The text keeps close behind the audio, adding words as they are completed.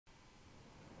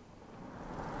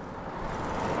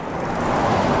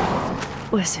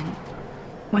Listen,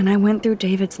 when I went through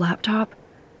David's laptop,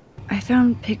 I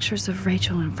found pictures of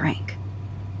Rachel and Frank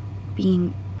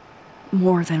being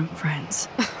more than friends.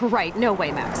 Right, no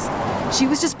way, Max. She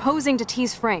was just posing to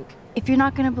tease Frank. If you're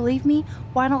not gonna believe me,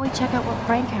 why don't we check out what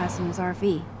Frank has in his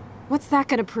RV? What's that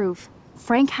gonna prove?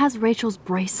 Frank has Rachel's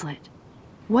bracelet.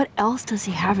 What else does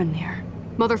he have in there?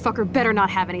 Motherfucker better not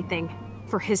have anything.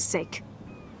 For his sake.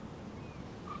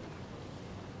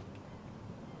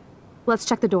 Let's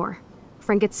check the door.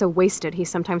 Frank gets so wasted, he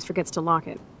sometimes forgets to lock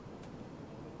it.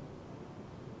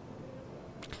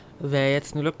 Wäre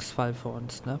jetzt ein Glücksfall für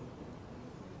uns, ne?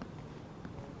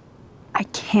 I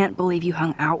can't believe you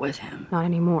hung out with him. Not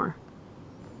anymore.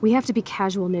 We have to be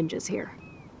casual ninjas here.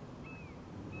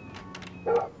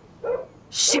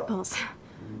 Shitballs.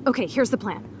 Okay, here's the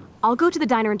plan. I'll go to the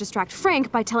diner and distract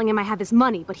Frank by telling him I have his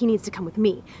money, but he needs to come with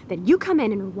me. Then you come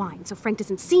in and rewind so Frank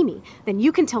doesn't see me. Then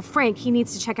you can tell Frank he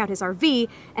needs to check out his RV,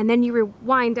 and then you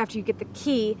rewind after you get the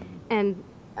key, and...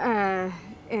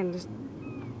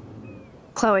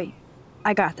 Chloe,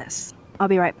 I got this. I'll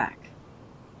be right back.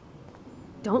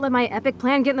 Don't let my epic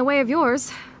plan get in the way of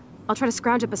yours. I'll try to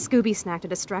scrounge up a Scooby snack to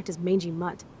distract his mangy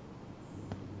mutt.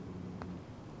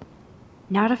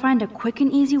 Now to find a quick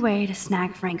and easy way to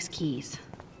snag Frank's keys.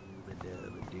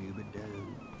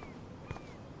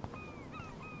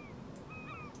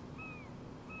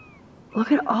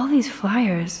 Look at all these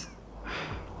flyers.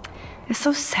 It's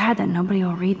so sad that nobody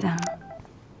will read them.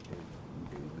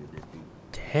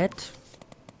 Dad?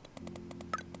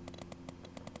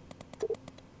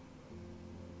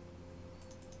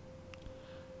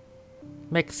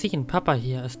 Maxine, Papa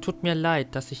hier. Es tut mir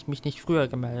leid, dass ich mich nicht früher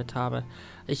gemeldet habe.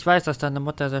 Ich weiß, dass deine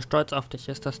Mutter sehr stolz auf dich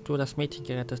ist, dass du das Mädchen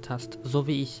gerettet hast, so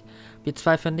wie ich. Wir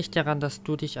zweifeln nicht daran, dass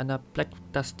du dich an der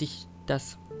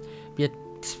Wir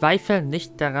zweifeln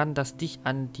nicht daran, dass dich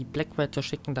an die Blackwell zu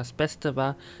schicken das Beste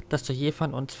war, das du je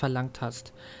von uns verlangt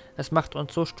hast. Es macht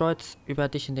uns so stolz, über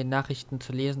dich in den Nachrichten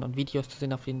zu lesen und Videos zu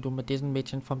sehen, auf denen du mit diesen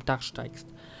Mädchen vom Dach steigst.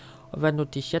 Und wenn du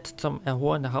dich jetzt zum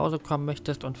Erholen nach Hause kommen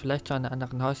möchtest und vielleicht zu einer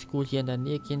anderen Highschool hier in der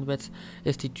Nähe gehen willst,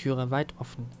 ist die Türe weit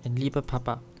offen. In Liebe,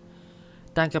 Papa.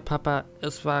 Danke, Papa.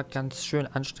 Es war ganz schön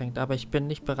anstrengend, aber ich bin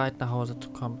nicht bereit, nach Hause zu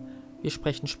kommen. Wir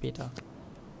sprechen später.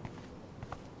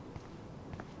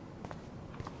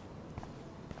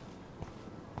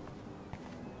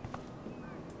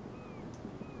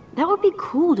 That would be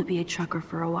cool to be a trucker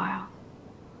for a while.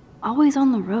 Always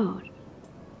on the road.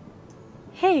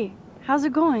 Hey, how's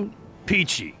it going?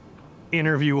 Peachy.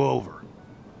 Interview over.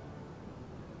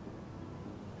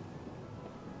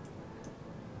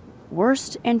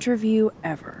 Worst interview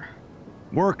ever.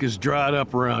 Work is dried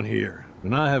up around here,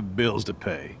 and I have bills to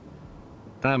pay.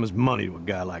 Time is money to a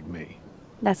guy like me.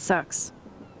 That sucks.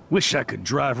 Wish I could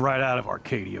drive right out of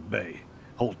Arcadia Bay.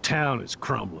 Whole town is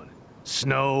crumbling.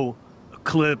 Snow,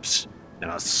 eclipse,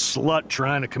 and a slut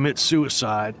trying to commit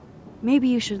suicide. Maybe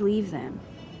you should leave then.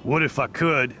 What if I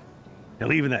could?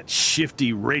 Hell, even that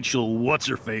shifty Rachel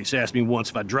What's-Her-Face asked me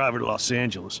once if I'd drive her to Los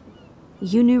Angeles.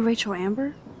 You knew Rachel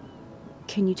Amber?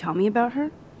 Can you tell me about her?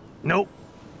 Nope.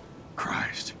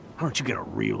 Christ, why don't you get a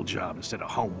real job instead of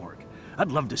homework?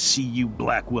 I'd love to see you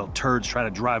Blackwell turds try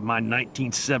to drive my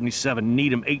 1977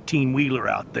 Needham 18-wheeler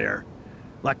out there.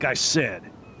 Like I said,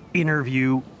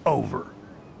 interview over.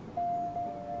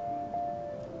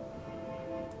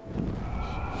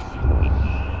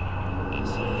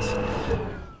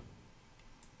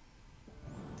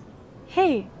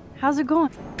 Hey, how's it going?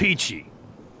 Peachy.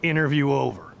 Interview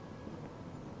over.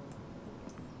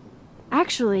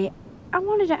 Actually, I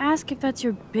wanted to ask if that's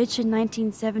your bitchin'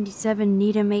 1977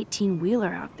 Needham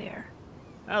 18-wheeler out there.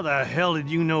 How the hell did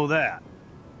you know that?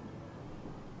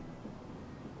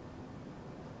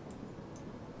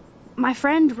 My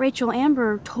friend Rachel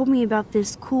Amber told me about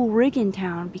this cool rig in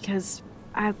town because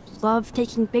I love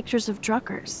taking pictures of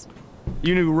truckers.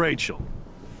 You knew Rachel.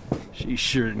 She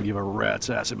sure didn't give a rat's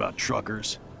ass about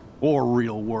truckers. Or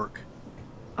real work.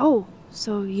 Oh,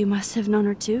 so you must have known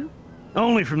her too?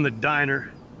 Only from the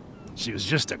diner. She was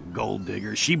just a gold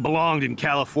digger. She belonged in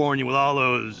California with all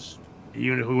those...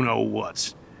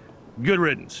 you-know-who-know-whats. Good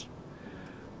riddance.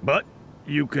 But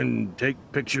you can take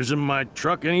pictures of my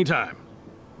truck anytime.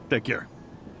 Take care.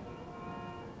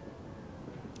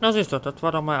 Na siehst du, das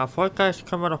war doch mal erfolgreich.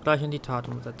 Können wir doch gleich in die Tat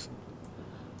umsetzen.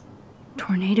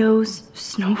 Tornadoes,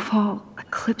 snowfall,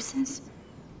 eclipses.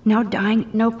 Now dying.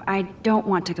 Nope, I don't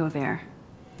want to go there.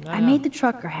 Ja, I made the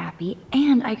trucker happy,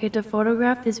 and I get to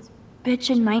photograph this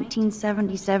bitchin'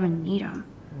 1977 Needham.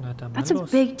 Na, dann mal That's a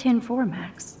los. big 10-4,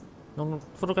 Max. Nun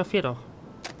fotografier doch.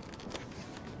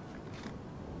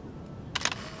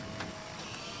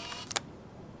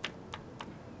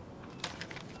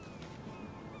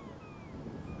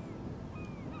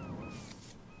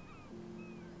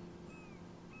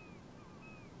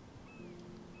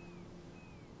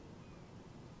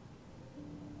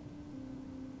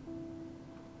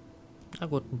 Na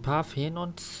gut, ein paar fehlen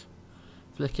uns.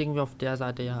 Vielleicht kriegen wir auf der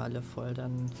Seite ja alle voll.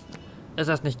 Dann ist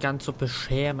das nicht ganz so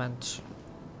beschämend.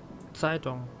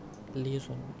 Zeitung.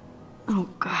 Lesung. Oh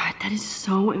God, that is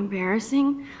so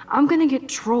embarrassing. I'm gonna get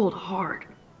trolled hard.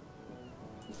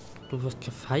 Du wirst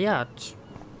gefeiert.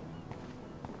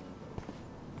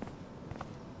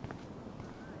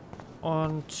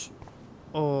 Und...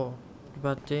 Oh,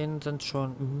 über den sind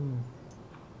schon...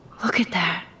 Look at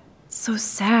that. It's so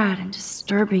sad and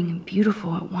disturbing and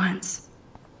beautiful at once.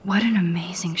 What an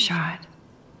amazing shot.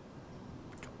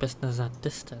 Du bist eine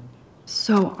Sadistin.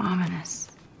 So ominous.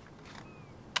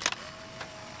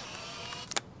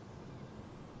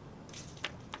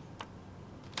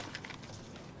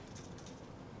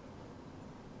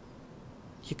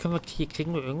 Hier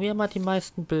kriegen wir irgendwie immer die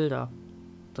meisten Bilder.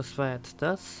 Das war jetzt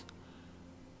das.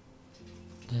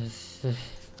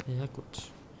 Ja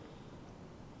gut.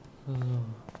 So.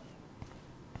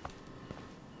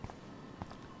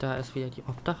 Da ist wieder die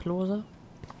Obdachlose.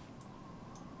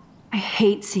 I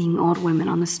hate seeing old women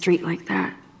on the street like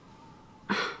that.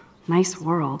 Nice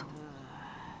world.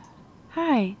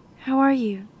 Hi, how are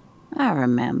you? I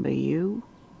remember you.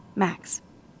 Max,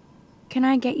 can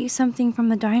I get you something from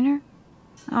the diner?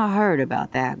 I heard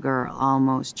about that girl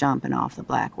almost jumping off the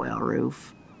Blackwell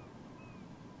roof.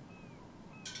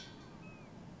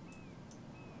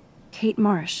 Kate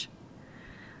Marsh.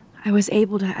 I was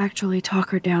able to actually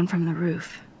talk her down from the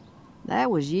roof.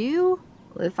 That was you?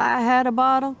 Well, if I had a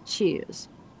bottle, cheers.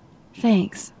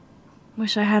 Thanks.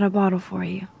 Wish I had a bottle for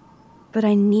you. But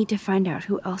I need to find out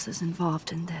who else is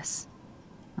involved in this.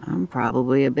 I'm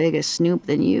probably a bigger snoop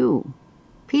than you.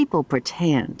 People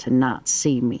pretend to not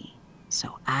see me,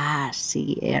 so I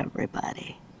see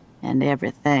everybody and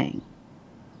everything.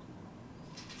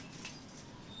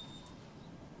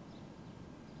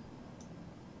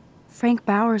 Frank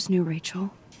Bowers knew Rachel.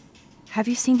 Have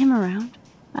you seen him around?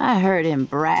 I heard him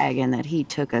bragging that he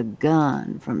took a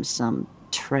gun from some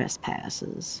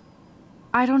trespassers.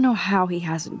 I don't know how he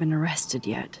hasn't been arrested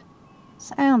yet.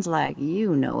 Sounds like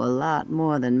you know a lot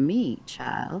more than me,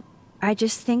 child. I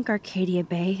just think Arcadia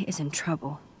Bay is in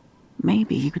trouble.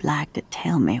 Maybe you'd like to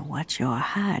tell me what you're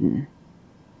hiding.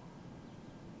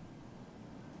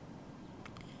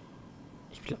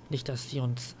 Ich glaube nicht, dass sie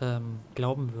uns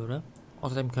glauben würde.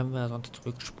 Außerdem können wir sonst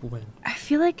zurückspulen. I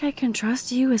feel like I can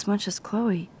trust you as much as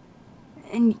Chloe.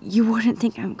 And you wouldn't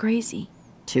think I'm crazy.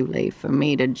 Too late for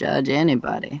me to judge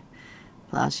anybody.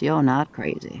 Plus, you're not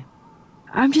crazy.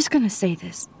 I'm just gonna say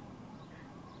this.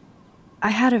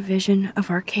 I had a vision of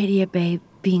Arcadia Bay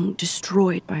being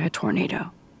destroyed by a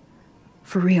tornado.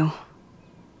 For real.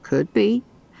 Could be.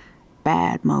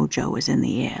 Bad mojo is in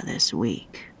the air this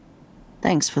week.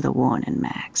 Thanks for the warning,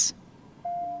 Max.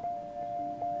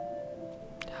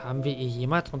 Haben wir ihr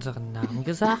jemals unseren Namen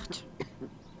gesagt?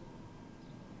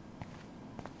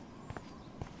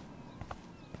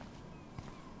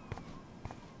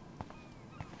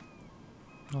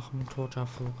 Noch ein toter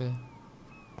Vogel.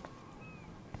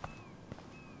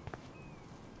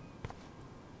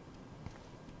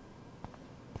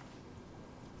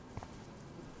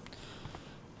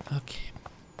 Okay.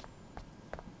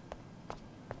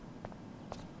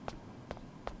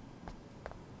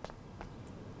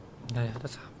 Naja,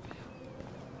 das haben wir.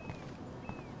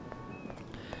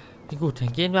 Ja, gut,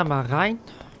 dann gehen wir mal rein.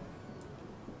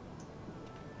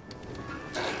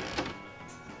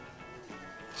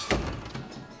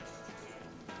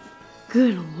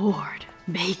 Good Lord,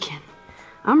 bacon.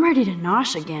 I'm ready to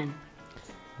nosh again.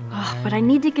 Ugh, but I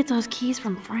need to get those keys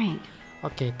from Frank.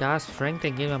 Okay, da ist Frank,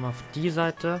 dann gehen wir mal auf die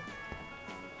Seite.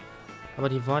 Aber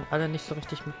die wollen alle nicht so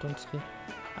richtig mit uns reden.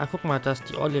 Ah, guck mal, da ist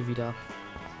die Olle wieder.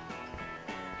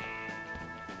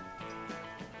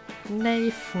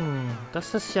 Nathan,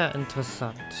 das ist ja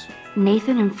interessant.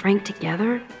 Nathan and Frank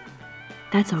together?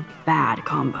 That's a bad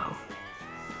combo.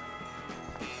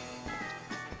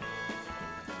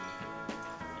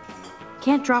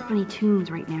 Can't drop any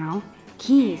tunes right now.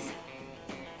 Keys.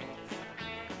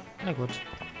 Na gut.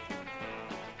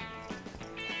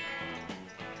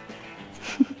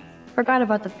 Forgot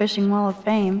about the Fishing Wall of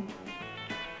Fame.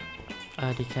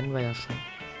 Die kennen wir ja schon.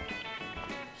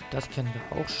 Das kennen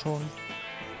wir auch schon.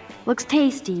 Looks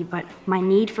tasty, but my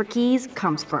need for keys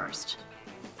comes first.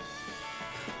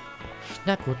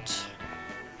 Na gut.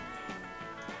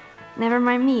 Never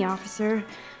mind me, officer.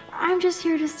 I'm just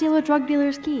here to steal a drug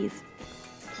dealer's keys.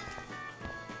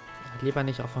 Lieber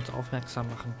nicht auf uns aufmerksam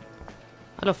machen.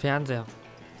 Hallo Fernseher.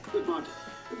 But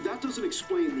that doesn't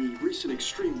explain the recent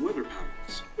extreme weather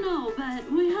patterns. No,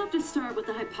 but we have to start with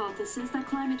the hypothesis that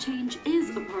climate change is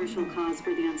a partial cause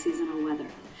for the unseasonal weather.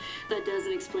 That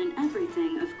doesn't explain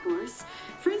everything, of course.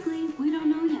 Frankly, we don't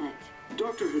know yet.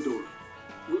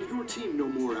 your team know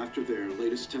more after their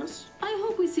latest tests? I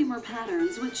hope we see more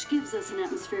patterns, which gives us an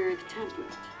atmospheric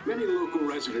template. Many local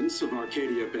residents of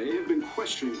Arcadia Bay have been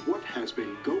questioning what has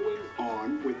been going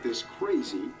on with this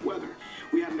crazy weather.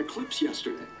 We had an eclipse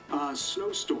yesterday, a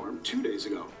snowstorm 2 days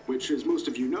ago, which, as most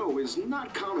of you know, is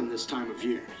not common this time of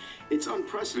year. It's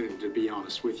unprecedented, to be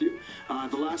honest with you.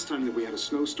 The last time that we had a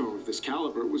snowstorm of this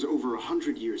caliber was over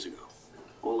 100 years ago.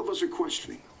 All of us are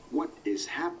questioning what is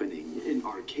happening in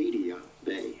Arcadia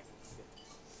Bay.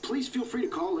 Please feel free to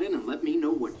call in and let me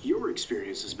know what your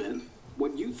experience has been.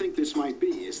 What you think this might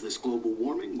be. Is this global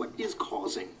warming? What is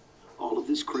causing all of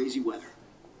this crazy weather?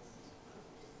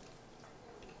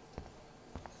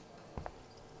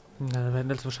 Na, da werden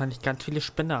jetzt wahrscheinlich ganz viele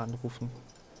Spinner anrufen.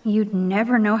 You'd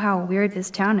never know how weird this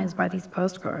town is by these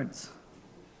postcards.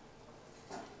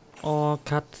 Oh,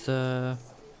 Katze.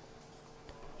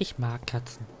 Ich mag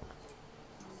Katzen.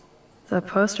 The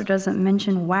poster doesn't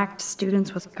mention whacked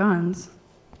students with guns.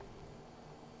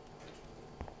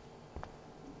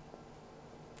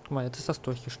 Guck mal, jetzt ist das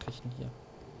durchgestrichen hier.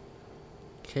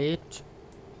 Kate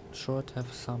should have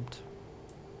thumped.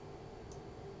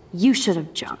 You should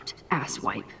have jumped,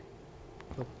 asswipe.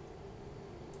 Yep.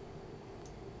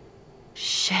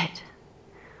 Shit.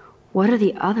 What are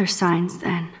the other signs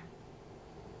then?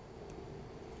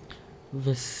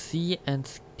 The sea and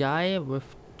sky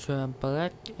with turn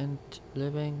black and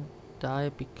living die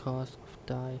because of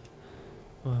die.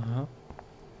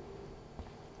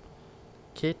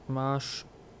 Kate Marsh,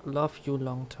 love you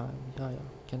long time. Ja, ja,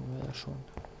 kennen wir ja schon.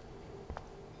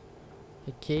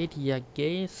 Arcadia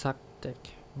Gay Sackdeck.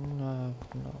 Na,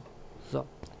 genau. So.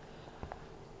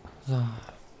 So.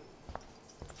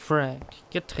 Frank,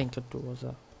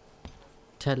 Getränkedose.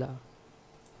 Teller.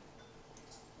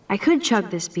 I could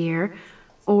chug this beer,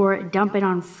 or dump it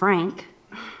on Frank.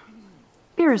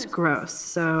 Beer is gross,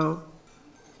 so...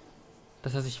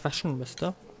 Dass sich waschen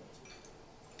müsste.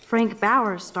 Frank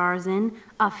Bauer stars in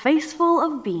A Face Full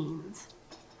of Beans.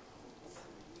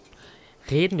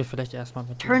 Reden wir vielleicht erstmal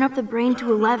mit Turn up the brain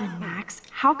to 11, Max.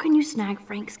 How can you snag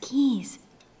Frank's keys?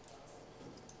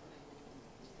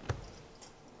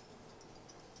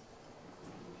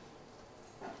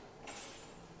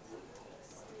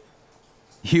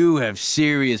 You have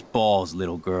serious balls,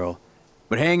 little girl.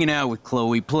 But hanging out with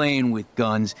Chloe, playing with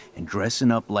guns, and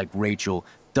dressing up like Rachel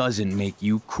doesn't make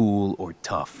you cool or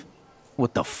tough.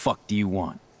 What the fuck do you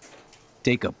want?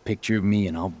 Take a picture of me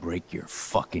and I'll break your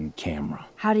fucking camera.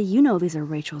 How do you know these are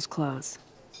Rachel's clothes?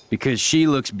 Because she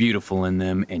looks beautiful in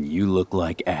them and you look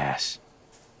like ass.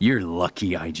 You're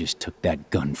lucky I just took that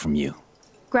gun from you.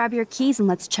 Grab your keys and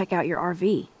let's check out your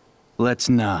RV. Let's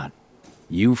not.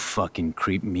 You fucking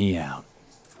creep me out.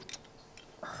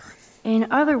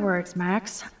 In other words,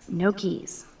 Max, no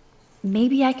keys.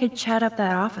 Maybe I could chat up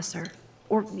that officer,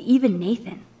 or even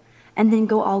Nathan, and then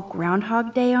go all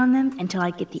Groundhog Day on them until I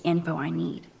get the info I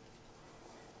need.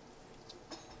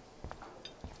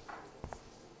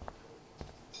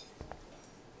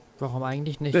 Warum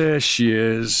eigentlich nicht? There she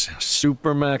is,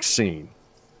 Super Maxine.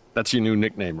 That's your new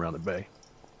nickname around the bay.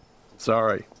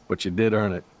 Sorry, but you did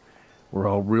earn it. We're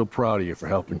all real proud of you for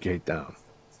helping Kate down.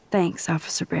 Thanks,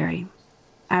 Officer Barry.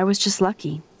 I was just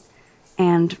lucky.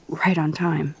 And right on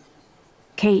time.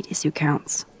 Kate is who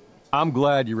counts. I'm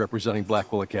glad you're representing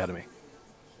Blackwell Academy.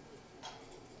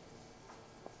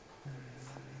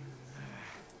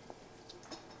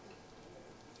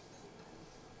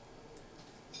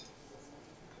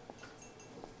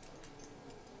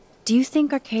 Do you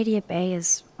think Arcadia Bay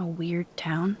is a weird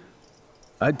town?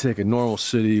 I'd take a normal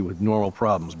city with normal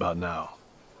problems about now.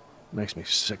 Makes me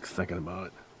sick thinking about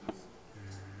it.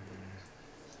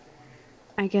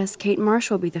 I guess Kate Marsh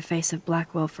will be the face of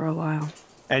Blackwell for a while.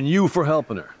 And you for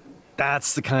helping her.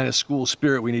 That's the kind of school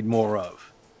spirit we need more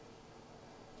of.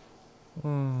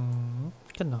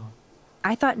 Genau.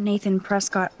 I thought Nathan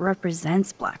Prescott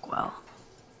represents Blackwell.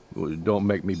 Well, don't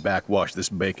make me backwash this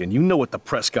bacon. You know what the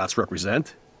Prescotts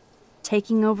represent.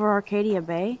 Taking over Arcadia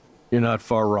Bay? You're not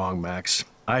far wrong, Max.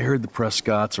 I heard the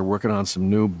Prescotts are working on some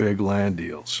new big land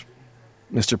deals.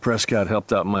 Mr. Prescott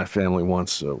helped out my family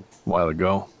once a while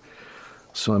ago,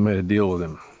 so I made a deal with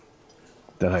him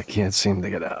that I can't seem to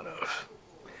get out of.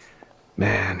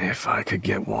 Man, if I could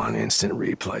get one instant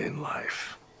replay in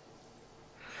life.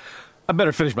 I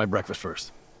better finish my breakfast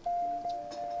first.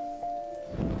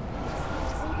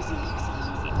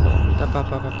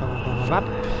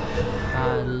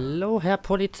 Hallo, Herr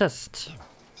Polizist.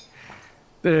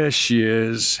 There she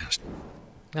is.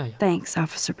 Ja, ja. Thanks,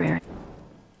 Officer Barrett.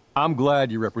 I'm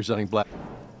glad you're representing Black.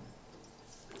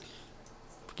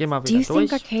 Geh mal Do you wieder think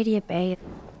durch. Arcadia Bay...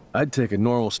 I'd take a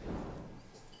normal...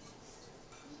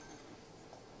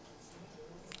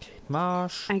 Okay,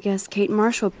 Marsh. I guess Kate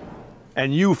Marsh will...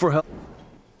 And you for help.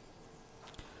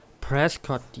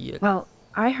 Prescott deal. Well,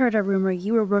 I heard a rumor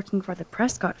you were working for the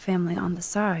Prescott family on the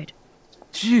side.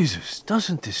 Jesus,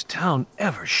 doesn't this town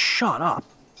ever shut up?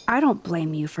 I don't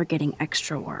blame you for getting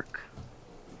extra work.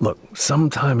 Look,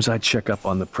 sometimes I check up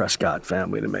on the Prescott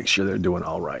family to make sure they're doing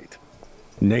all right.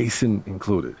 Nathan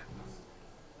included.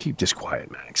 Keep this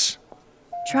quiet, Max.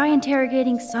 Try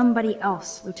interrogating somebody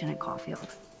else, Lieutenant Caulfield.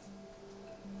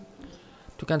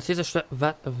 Du kannst diese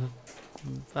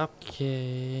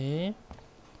okay.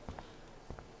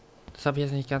 Das habe ich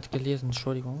jetzt nicht ganz gelesen,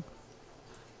 Entschuldigung.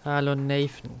 Hallo,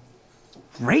 Nathan.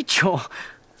 Rachel?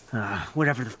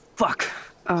 Whatever the fuck.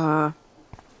 Oh,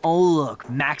 look,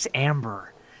 Max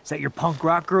Amber. Is that your punk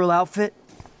rock girl outfit?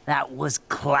 That was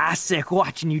classic,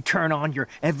 watching you turn on your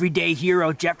everyday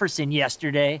hero Jefferson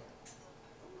yesterday.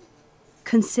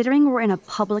 Considering we're in a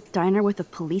public diner with a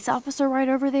police officer right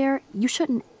over there, you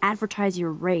shouldn't advertise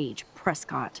your rage,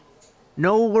 Prescott.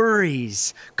 No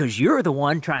worries, because you're the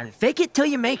one trying to fake it till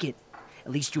you make it.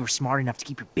 At least you were smart enough to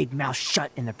keep your big mouth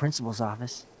shut in the principal's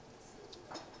office.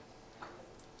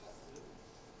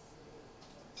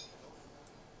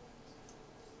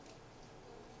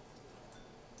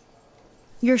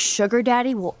 Your sugar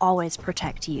daddy will always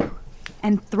protect you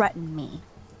and threaten me.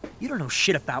 You don't know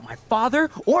shit about my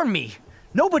father or me.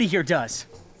 Nobody here does.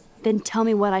 Then tell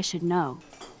me what I should know.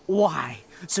 Why?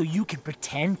 So you can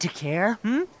pretend to care,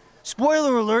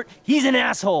 Spoiler alert, he's an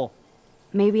asshole.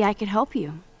 Maybe I could help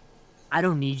you. I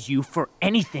don't need you for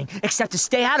anything except to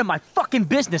stay out of my fucking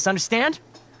business, understand?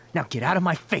 Now get out of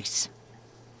my face.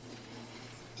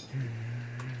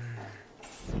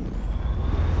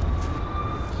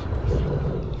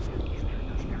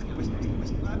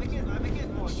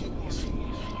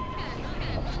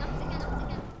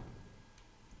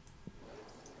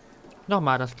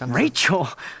 Nochmal das Ganze. Rachel!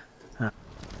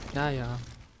 Ja.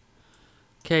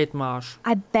 Kate Marsh.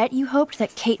 I bet you hoped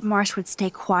that Kate Marsh would stay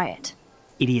quiet.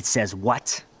 Idiot says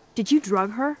what? Did you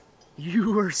drug her?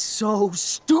 You are so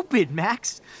stupid,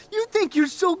 Max. You think you're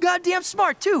so goddamn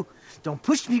smart, too. Don't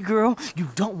push me, girl. You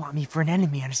don't want me for an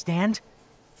enemy, understand?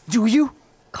 Do you?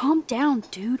 Calm down,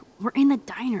 dude. We're in the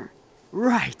diner.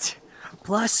 Right.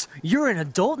 Plus, you're an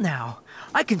adult now.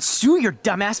 I can sue your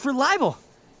dumbass for libel.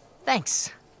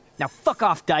 Thanks. Now fuck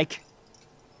off, Dyke.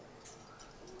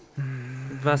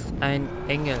 Was ein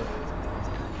Engel.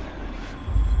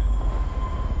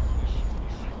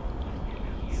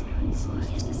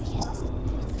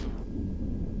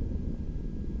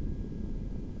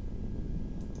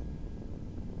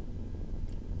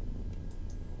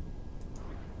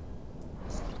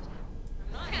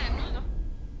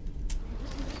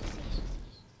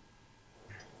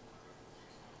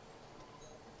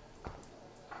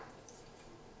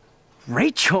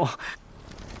 Rachel!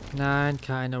 Nein,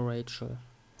 keine Rachel.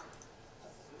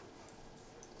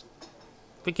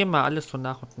 Wir gehen mal alles so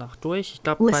nach und nach durch. Ich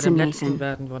glaube, bei dem letzten Nathan,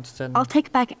 werden wir uns dann... I'll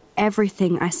take back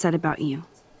everything I said about you.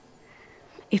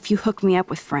 If you hook me up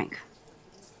with Frank.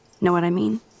 Know what I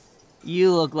mean?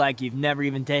 You look like you've never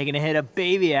even taken a hit of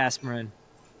baby aspirin.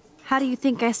 How do you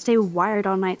think I stay wired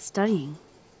all night studying?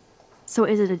 So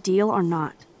is it a deal or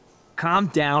not? Calm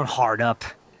down, hard up.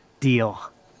 Deal.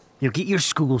 You'll get your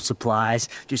school supplies.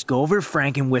 Just go over to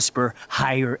Frank and whisper,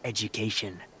 higher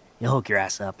education. You'll hook your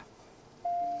ass up.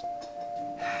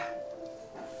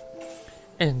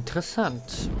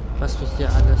 Interessant, was wir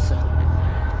hier alles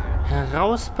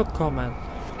herausbekommen.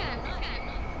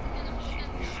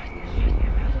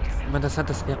 Aber das hat,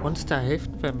 dass er uns da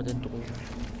helfen will mit den Drogen.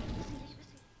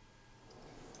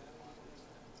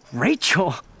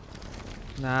 Rachel!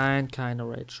 Nein, keine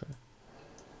Rachel.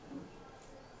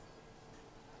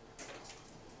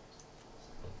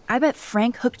 I bet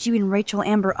Frank hooked you and Rachel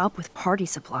Amber up with party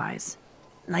supplies.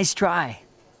 Nice try.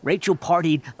 Rachel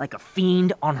partied like a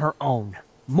fiend on her own.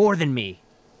 More than me.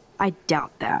 I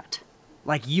doubt that.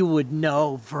 Like you would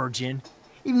know, virgin.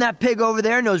 Even that pig over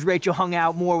there knows Rachel hung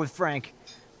out more with Frank.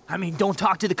 I mean, don't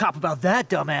talk to the cop about that,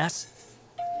 dumbass.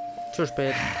 Zu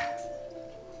spät.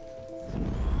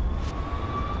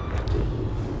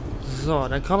 So,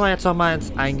 dann kommen wir jetzt noch mal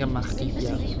ins Eingemachte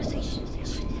hier.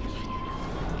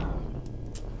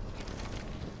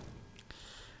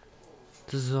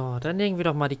 So, dann legen wir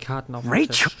doch mal die Karten auf den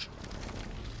Tisch.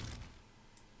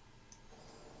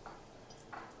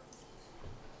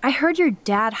 I heard your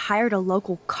dad hired a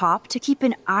local cop to keep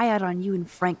an eye out on you and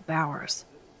Frank Bowers.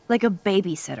 Like a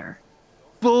babysitter.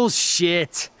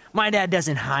 Bullshit! My dad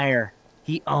doesn't hire.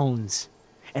 He owns.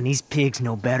 And these pigs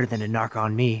know better than to narc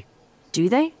on me. Do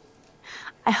they?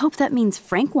 I hope that means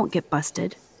Frank won't get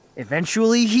busted.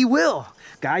 Eventually, he will.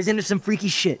 Guy's into some freaky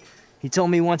shit. He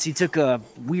told me once he took a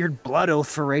weird blood oath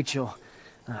for Rachel.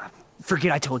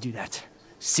 Forget I told you that.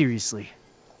 Seriously.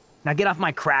 Now get off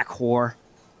my crack, whore.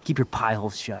 Keep your pie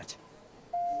holes shut.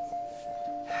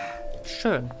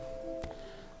 Schön.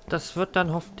 Das wird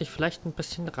dann hoffentlich vielleicht ein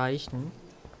bisschen reichen.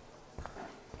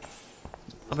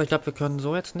 Aber ich glaube, wir können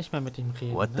so jetzt nicht mehr mit ihm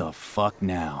reden. What the fuck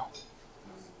now?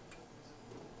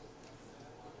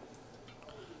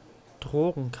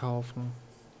 Drogen kaufen.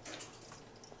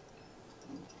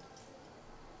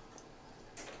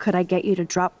 Could I get you to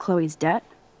drop Chloe's debt?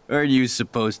 Are you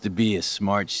supposed to be a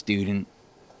smart student?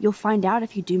 You'll find out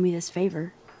if you do me this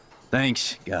favor.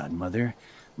 Thanks, Godmother,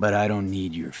 but I don't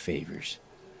need your favors.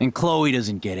 And Chloe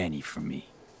doesn't get any from me.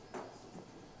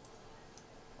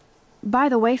 By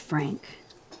the way, Frank,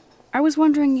 I was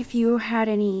wondering if you had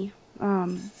any,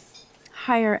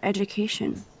 higher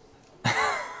education.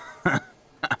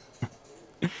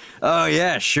 Oh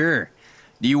yeah, sure.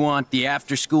 Do you want the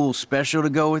after-school special to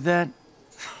go with that?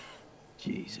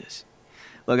 Jesus.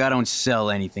 Look, I don't sell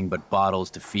anything but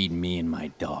bottles to feed me and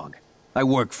my dog. I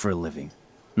work for a living.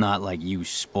 Not like you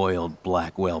spoiled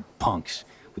Blackwell punks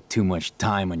with too much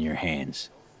time on your hands.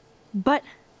 But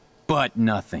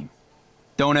Nothing.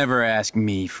 Don't ever ask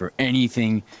me for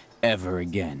anything ever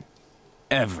again.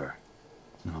 Ever.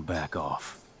 Now back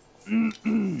off.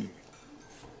 Können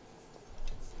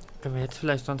wir jetzt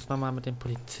vielleicht sonst nochmal mit den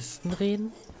Polizisten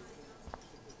reden?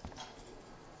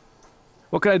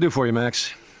 What can I do for you,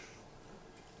 Max?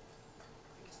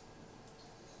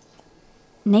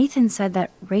 Nathan said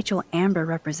that Rachel Amber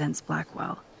represents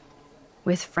Blackwell,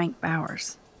 with Frank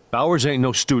Bowers. Bowers ain't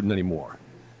no student anymore.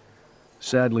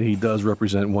 Sadly, he does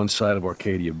represent one side of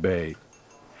Arcadia Bay.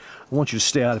 I want you to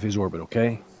stay out of his orbit,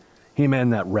 okay? Him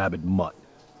and that rabid mutt.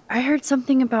 I heard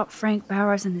something about Frank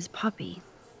Bowers and his puppy.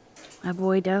 My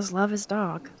boy does love his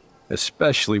dog.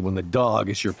 Especially when the dog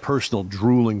is your personal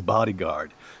drooling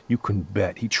bodyguard. You can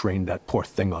bet he trained that poor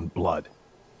thing on blood.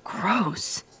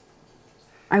 Gross.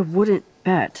 I wouldn't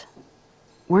bet.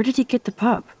 Where did he get the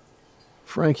pup?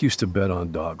 Frank used to bet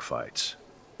on dog fights.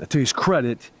 Now, to his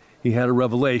credit, he had a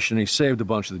revelation. He saved a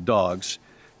bunch of the dogs,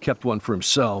 kept one for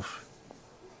himself.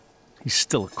 He's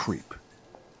still a creep.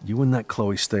 You and that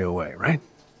Chloe stay away, right?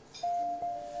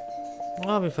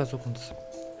 Ja, wir versuchen's.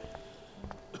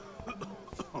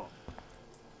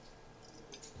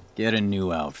 Get a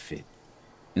new outfit.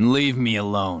 And leave me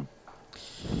alone.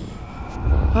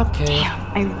 Okay.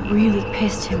 Damn, I really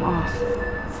pissed him off.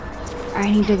 I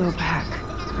need to go back.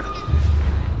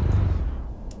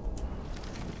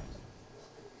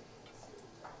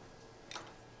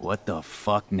 What the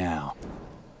fuck now?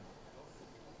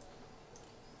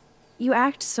 You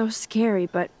act so scary,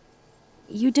 but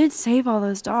you did save all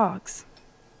those dogs.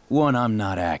 One, I'm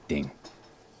not acting.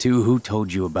 Two, who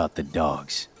told you about the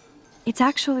dogs? It's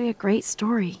actually a great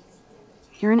story.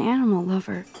 You're an animal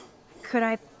lover. Could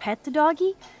I pet the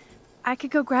doggy? I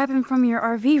could go grab him from your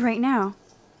RV right now.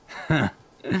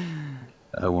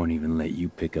 I won't even let you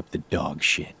pick up the dog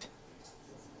shit.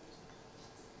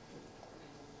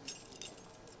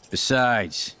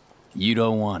 Besides, you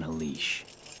don't want a leash.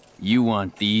 You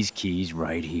want these keys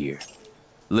right here.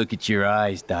 Look at your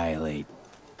eyes dilate.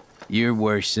 You're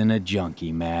worse than a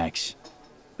junkie, Max.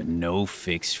 But no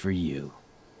fix for you.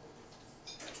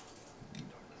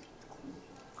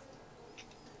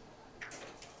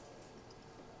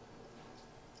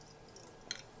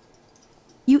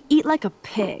 You eat like a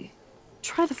pig.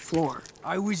 Try the floor.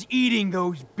 I was eating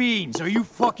those beans. Are you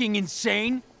fucking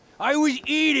insane? I was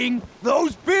eating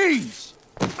those beans!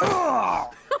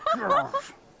 Ugh.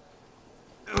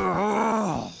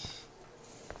 Ugh.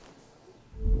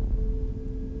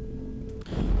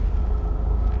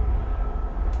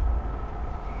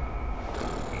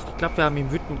 Ich glaube, wir haben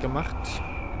ihn wütend gemacht.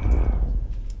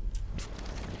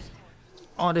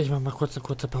 Und ich mache mal kurz eine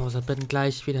kurze Pause. Bin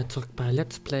gleich wieder zurück bei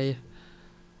Let's Play.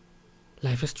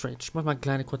 Life is Strange. Ich muss mal eine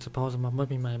kleine kurze Pause machen. Muss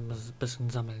mich mal ein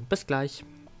bisschen sammeln. Bis gleich.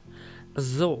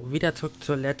 So, wieder zurück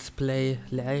zur Let's Play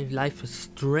Life is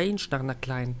Strange nach einer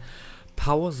kleinen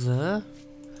Pause.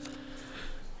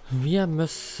 Wir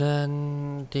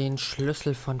müssen den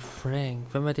Schlüssel von Frank,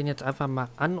 wenn wir den jetzt einfach mal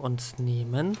an uns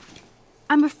nehmen.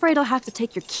 I'm afraid I'll have to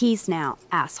take your keys now,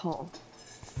 asshole.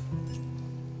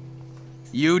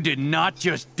 You did not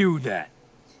just do that.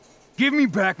 Give me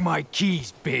back my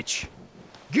keys, bitch.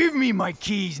 Give me my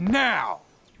keys now.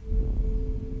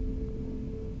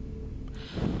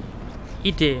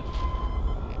 Idee.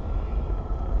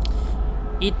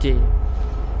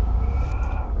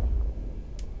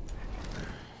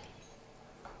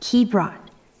 Key brought.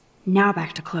 Now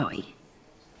back to Chloe.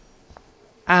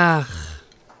 Ach,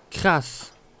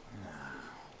 krass.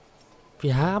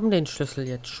 Wir haben den Schlüssel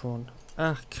jetzt schon.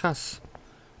 Ach, krass.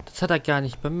 Das hat er gar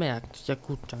nicht bemerkt. Ja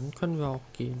gut, dann können wir auch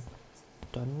gehen.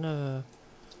 Dann,